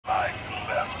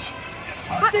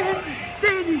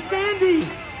Sandy!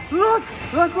 Look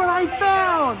what I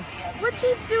found! What's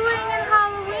he doing in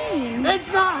Halloween?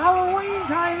 It's not Halloween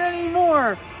time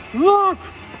anymore! Look!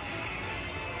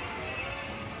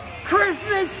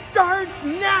 Christmas starts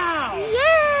now!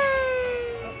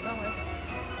 Yay!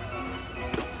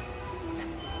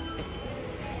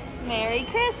 Merry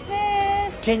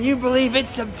Christmas! Can you believe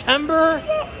it's September?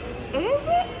 Is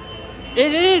it?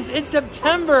 It is! It's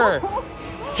September!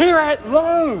 Here at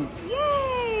Lowe's!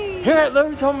 Yay! Here at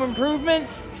Lowe's Home Improvement,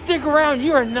 stick around.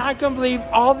 You are not going to believe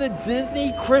all the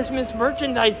Disney Christmas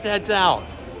merchandise that's out.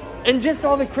 And just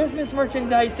all the Christmas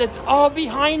merchandise that's all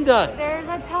behind us. There's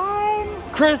a ton.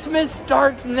 Christmas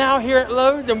starts now here at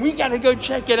Lowe's, and we got to go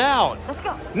check it out. Let's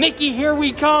go. Mickey, here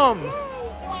we come.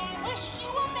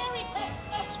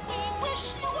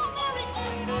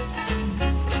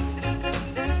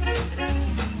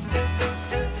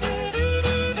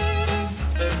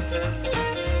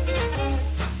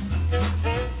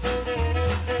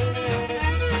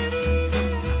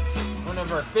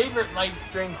 Our favorite light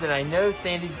strings that I know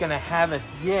Sandy's gonna have us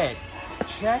get.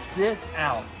 Check this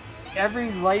out.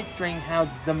 Every light string has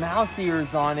the mouse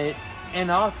ears on it and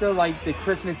also like the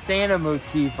Christmas Santa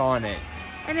motif on it.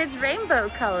 And it's rainbow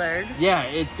colored. Yeah,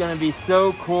 it's gonna be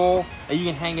so cool. You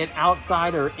can hang it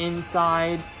outside or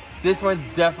inside. This one's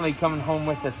definitely coming home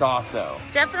with us also.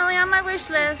 Definitely on my wish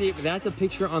list. See, that's a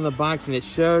picture on the box and it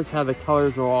shows how the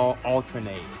colors will all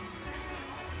alternate.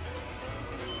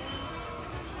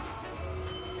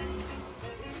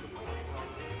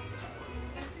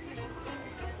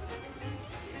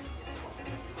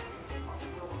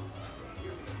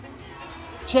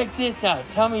 Check this out.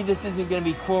 Tell me this isn't going to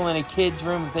be cool in a kid's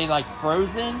room if they like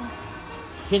Frozen.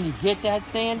 Can you get that,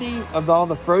 Sandy? Of all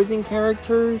the Frozen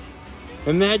characters?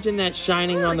 Imagine that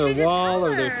shining on their wall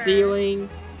or their ceiling.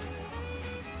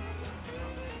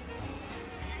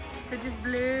 So just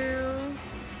blue.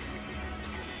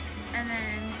 And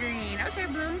then green. Okay,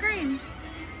 blue and green.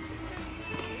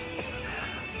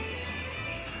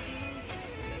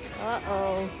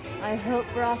 Uh-oh. I hope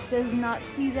Brock does not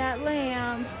see that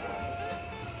lamp.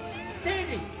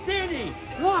 Sandy,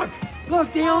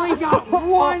 look, they only got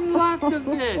one left of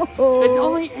this. It's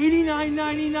only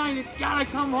 $89.99. It's gotta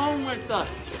come home with us.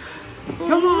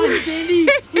 Come on, Sandy,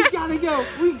 we gotta go.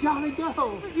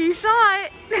 He saw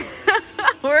it.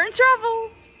 We're in trouble.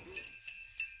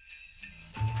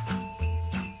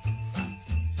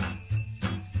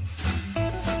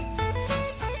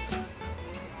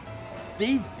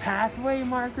 These pathway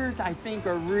markers, I think,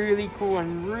 are really cool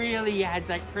and really adds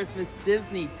that Christmas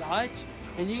Disney touch.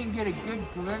 And you can get a good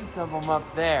glimpse of them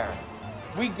up there.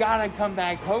 We gotta come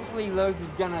back. Hopefully Lowe's is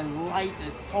gonna light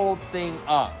this whole thing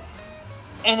up.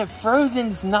 And if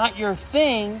Frozen's not your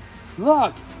thing,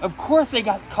 look, of course they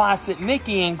got classic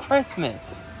Mickey and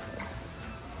Christmas.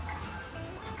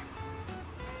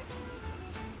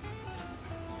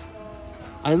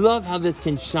 I love how this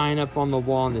can shine up on the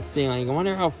wall and the ceiling. I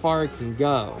wonder how far it can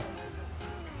go.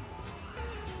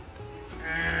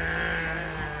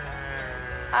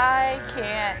 I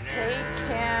can't take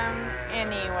him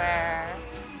anywhere.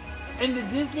 And the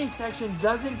Disney section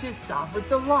doesn't just stop with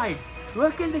the lights.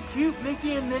 Look at the cute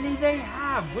Mickey and Minnie they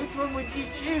have. Which one would you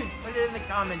choose? Put it in the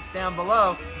comments down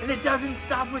below. And it doesn't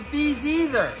stop with these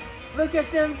either. Look at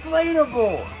the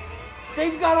inflatables.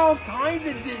 They've got all kinds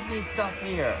of Disney stuff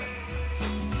here.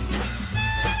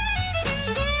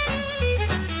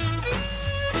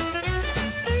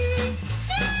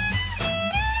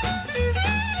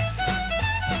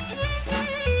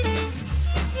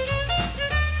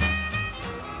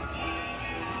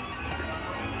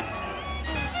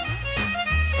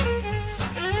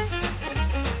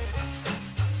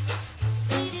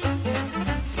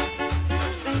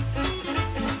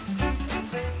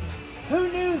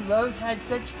 Lowe's had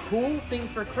such cool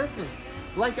things for Christmas.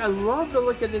 Like, I love the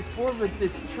look of this board with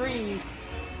this tree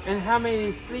and how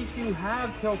many sleeps you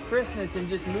have till Christmas and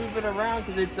just move it around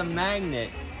because it's a magnet.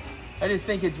 I just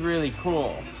think it's really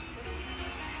cool.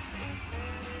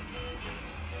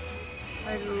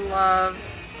 I love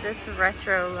this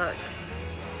retro look.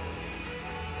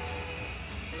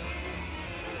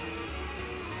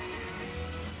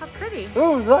 How pretty.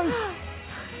 Ooh, lights!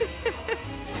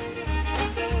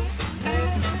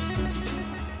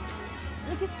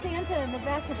 Look at Santa in the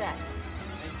back of that.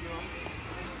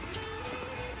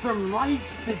 From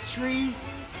lights to trees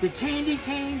to candy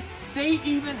canes, they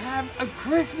even have a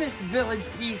Christmas village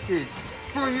pieces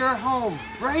for your home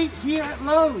right here at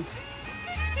Lowe's.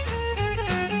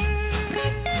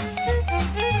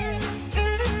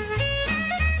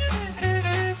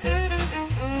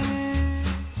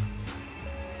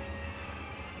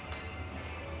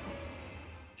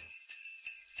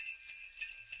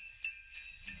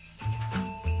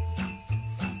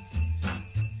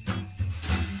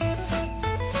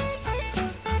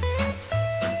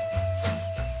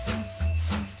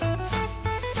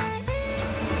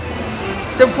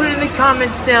 So put in the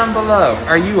comments down below.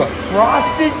 Are you a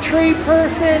frosted tree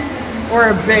person or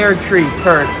a bare tree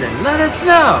person? Let us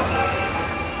know.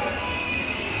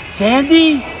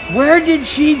 Sandy, where did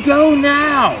she go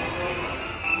now?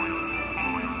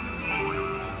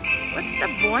 What's the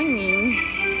boinging?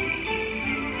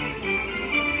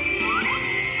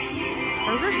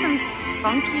 Those are some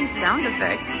funky sound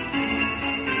effects.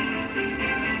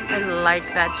 I like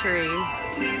that tree.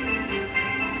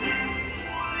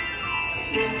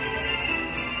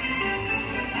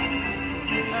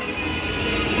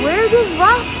 Where did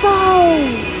Rock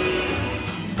go?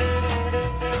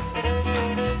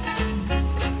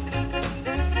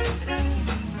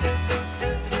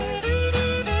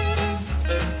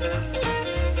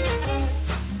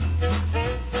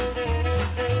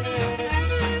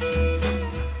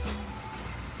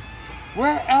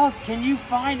 Where else can you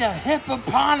find a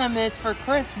hippopotamus for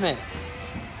Christmas?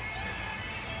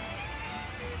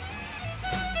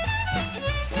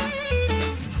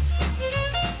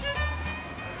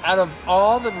 Out of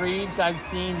all the wreaths I've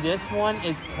seen, this one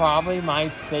is probably my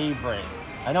favorite.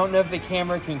 I don't know if the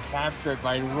camera can capture it, but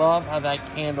I love how that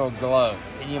candle glows.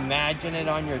 Can you imagine it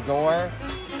on your door?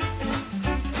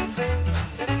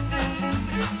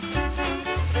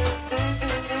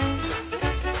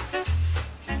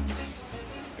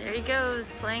 There he goes,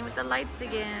 playing with the lights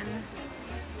again.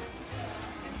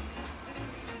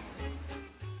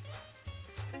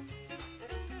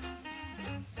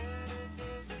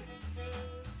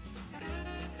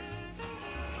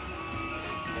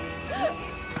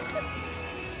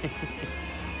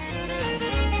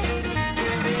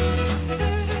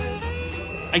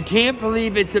 I can't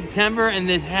believe it's September and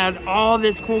they had all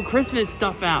this cool Christmas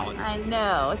stuff out. I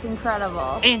know, it's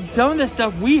incredible. And some of the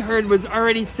stuff we heard was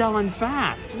already selling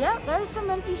fast. Yep, there's some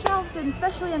empty shelves, and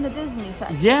especially in the Disney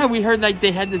section. Yeah, we heard like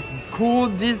they had this cool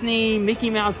Disney Mickey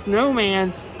Mouse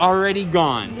snowman already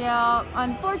gone. Yeah,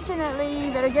 unfortunately,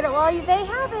 you better get it while they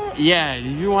have it. Yeah,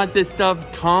 if you want this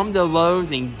stuff, come to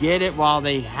Lowe's and get it while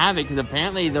they have it, because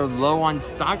apparently they're low on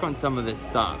stock on some of this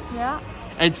stuff. Yeah.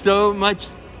 And so much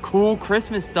cool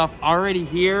Christmas stuff already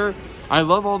here. I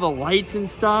love all the lights and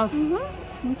stuff.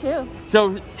 Mm-hmm. Me too.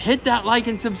 So hit that like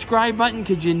and subscribe button,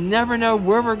 because you never know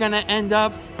where we're going to end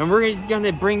up. And we're going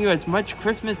to bring you as much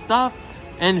Christmas stuff.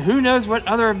 And who knows what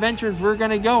other adventures we're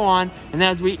going to go on. And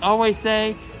as we always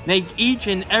say, make each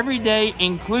and every day,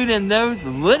 including those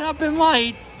lit up in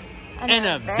lights, an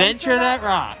adventure that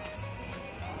rocks.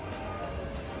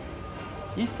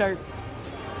 You start.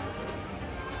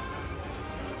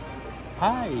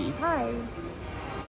 Hi. Hi.